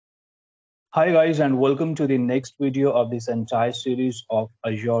Hi guys, and welcome to the next video of this entire series of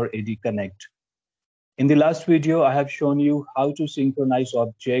Azure AD Connect. In the last video, I have shown you how to synchronize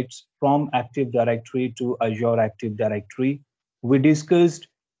objects from Active Directory to Azure Active Directory. We discussed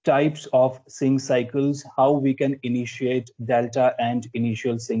types of sync cycles, how we can initiate delta and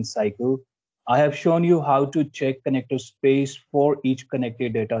initial sync cycle. I have shown you how to check connector space for each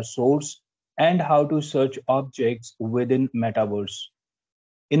connected data source and how to search objects within Metaverse.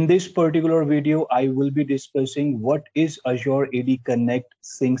 In this particular video, I will be discussing what is Azure AD Connect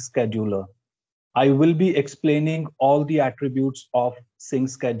Sync Scheduler. I will be explaining all the attributes of Sync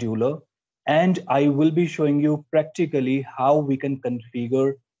Scheduler, and I will be showing you practically how we can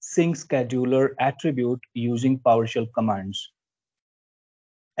configure Sync Scheduler attribute using PowerShell commands.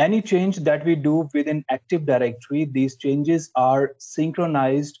 Any change that we do within Active Directory, these changes are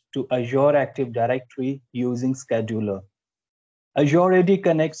synchronized to Azure Active Directory using Scheduler. Azure AD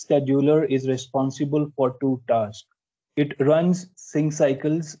Connect Scheduler is responsible for two tasks. It runs sync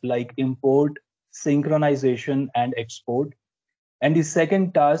cycles like import, synchronization, and export. And the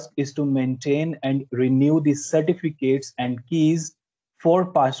second task is to maintain and renew the certificates and keys for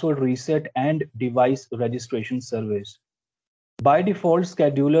password reset and device registration service. By default,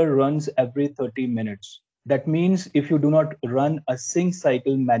 Scheduler runs every 30 minutes. That means if you do not run a sync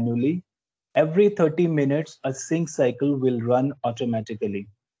cycle manually, every 30 minutes, a sync cycle will run automatically.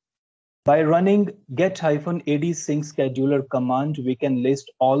 By running get-AD sync scheduler command, we can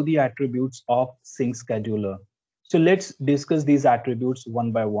list all the attributes of sync scheduler. So let's discuss these attributes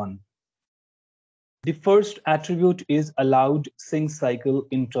one by one. The first attribute is allowed sync cycle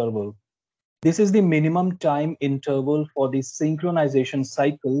interval. This is the minimum time interval for the synchronization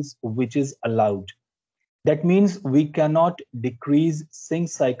cycles which is allowed. That means we cannot decrease sync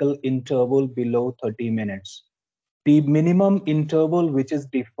cycle interval below 30 minutes. The minimum interval which is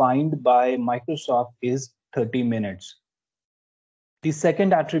defined by Microsoft is 30 minutes. The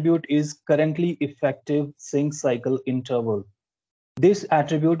second attribute is currently effective sync cycle interval. This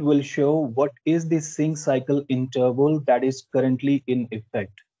attribute will show what is the sync cycle interval that is currently in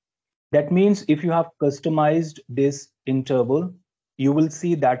effect. That means if you have customized this interval, you will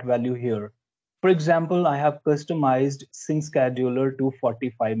see that value here. For example, I have customized sync scheduler to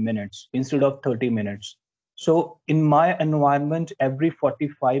 45 minutes instead of 30 minutes. So in my environment, every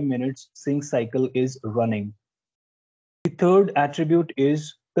 45 minutes sync cycle is running. The third attribute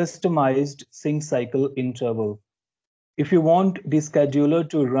is customized sync cycle interval. If you want the scheduler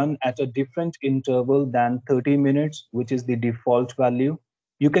to run at a different interval than 30 minutes, which is the default value,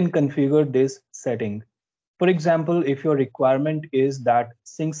 you can configure this setting. For example, if your requirement is that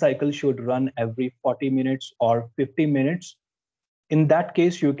sync cycle should run every 40 minutes or 50 minutes, in that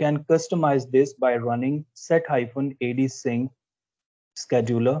case, you can customize this by running set-AD sync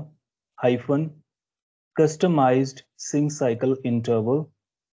scheduler hyphen customized sync cycle interval.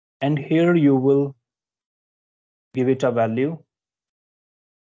 And here you will give it a value.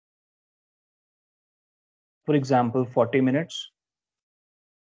 For example, 40 minutes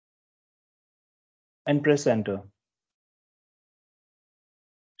and press enter.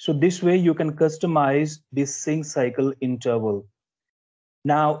 So this way you can customize this sync cycle interval.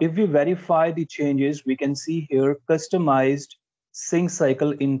 Now, if we verify the changes, we can see here customized sync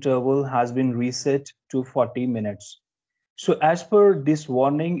cycle interval has been reset to 40 minutes. So as per this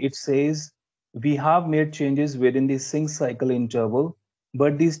warning, it says we have made changes within the sync cycle interval,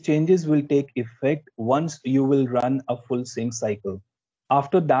 but these changes will take effect once you will run a full sync cycle.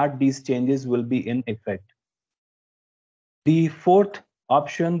 After that, these changes will be in effect. The fourth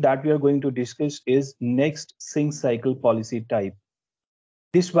option that we are going to discuss is next sync cycle policy type.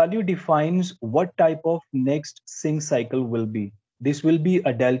 This value defines what type of next sync cycle will be. This will be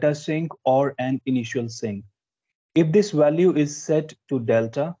a delta sync or an initial sync. If this value is set to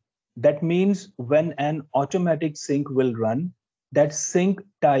delta, that means when an automatic sync will run, that sync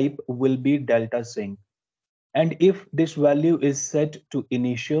type will be delta sync. And if this value is set to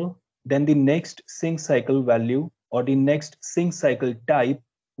initial, then the next sync cycle value or the next sync cycle type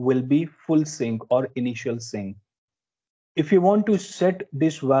will be full sync or initial sync. If you want to set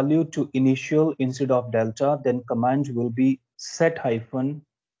this value to initial instead of delta, then command will be set-AD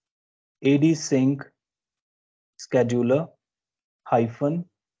sync scheduler hyphen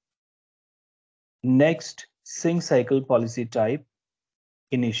next sync cycle policy type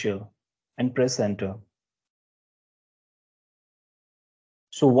initial and press enter.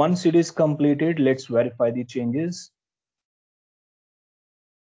 So once it is completed, let's verify the changes.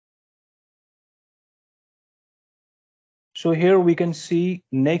 So here we can see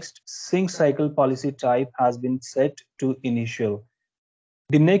next sync cycle policy type has been set to initial.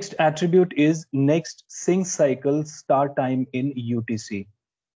 The next attribute is next sync cycle start time in UTC.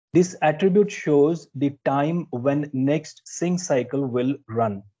 This attribute shows the time when next sync cycle will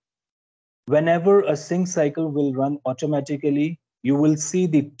run. Whenever a sync cycle will run automatically, you will see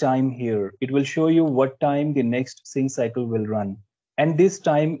the time here. It will show you what time the next sync cycle will run. And this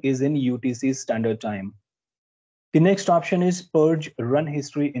time is in UTC standard time. The next option is purge run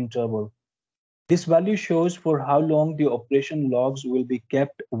history interval. This value shows for how long the operation logs will be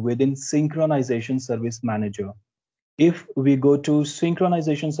kept within Synchronization Service Manager. If we go to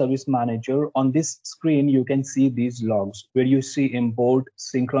Synchronization Service Manager, on this screen, you can see these logs where you see import,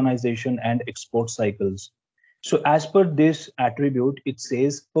 synchronization, and export cycles. So as per this attribute, it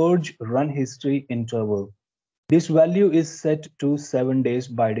says purge run history interval. This value is set to 7 days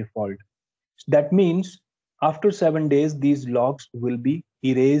by default. That means after 7 days, these logs will be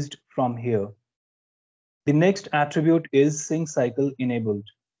erased from here. The next attribute is sync cycle enabled.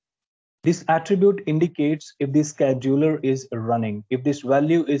 This attribute indicates if the scheduler is running. If this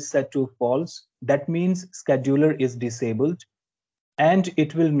value is set to false, that means scheduler is disabled and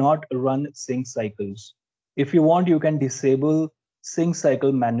it will not run sync cycles. If you want, you can disable sync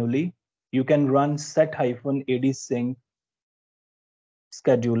cycle manually. You can run set-AD sync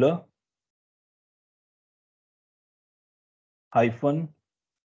scheduler hyphen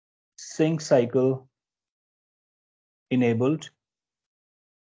sync cycle enabled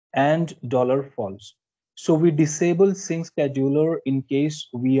and $false. So we disable sync scheduler in case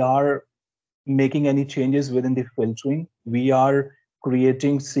we are making any changes within the filtering, we are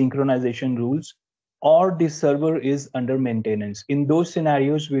creating synchronization rules, or the server is under maintenance. In those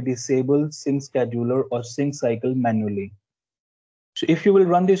scenarios, we disable sync scheduler or sync cycle manually. So if you will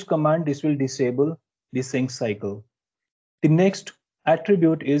run this command, this will disable the sync cycle. The next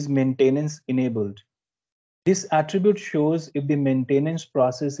attribute is maintenance enabled. This attribute shows if the maintenance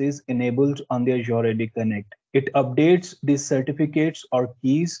process is enabled on the Azure AD Connect. It updates the certificates or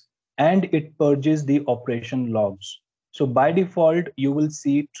keys and it purges the operation logs. So by default, you will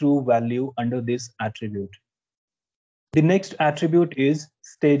see true value under this attribute. The next attribute is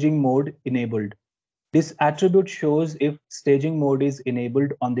staging mode enabled. This attribute shows if staging mode is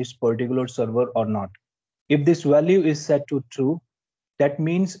enabled on this particular server or not. If this value is set to true, that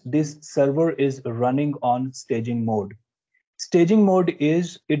means this server is running on staging mode. Staging mode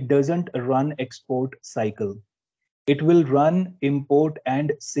is it doesn't run export cycle. It will run import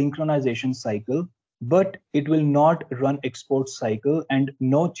and synchronization cycle, but it will not run export cycle and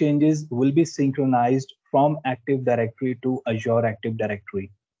no changes will be synchronized from Active Directory to Azure Active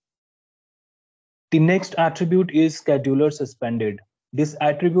Directory. The next attribute is scheduler suspended. This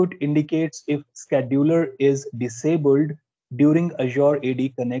attribute indicates if scheduler is disabled during Azure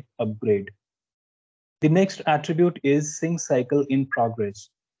AD Connect upgrade. The next attribute is sync cycle in progress.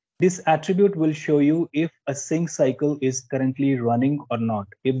 This attribute will show you if a sync cycle is currently running or not.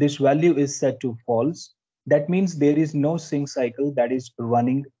 If this value is set to false, that means there is no sync cycle that is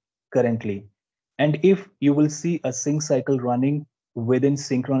running currently. And if you will see a sync cycle running within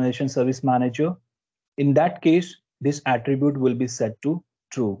Synchronization Service Manager, in that case, this attribute will be set to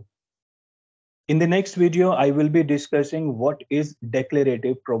true. In the next video, I will be discussing what is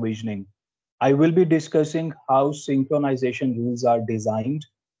declarative provisioning. I will be discussing how synchronization rules are designed,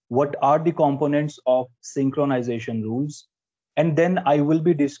 what are the components of synchronization rules, and then I will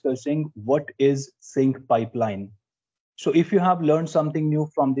be discussing what is sync pipeline. So if you have learned something new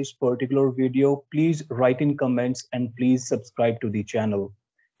from this particular video, please write in comments and please subscribe to the channel.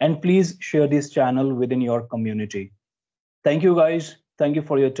 And please share this channel within your community. Thank you guys. Thank you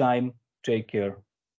for your time. Take care.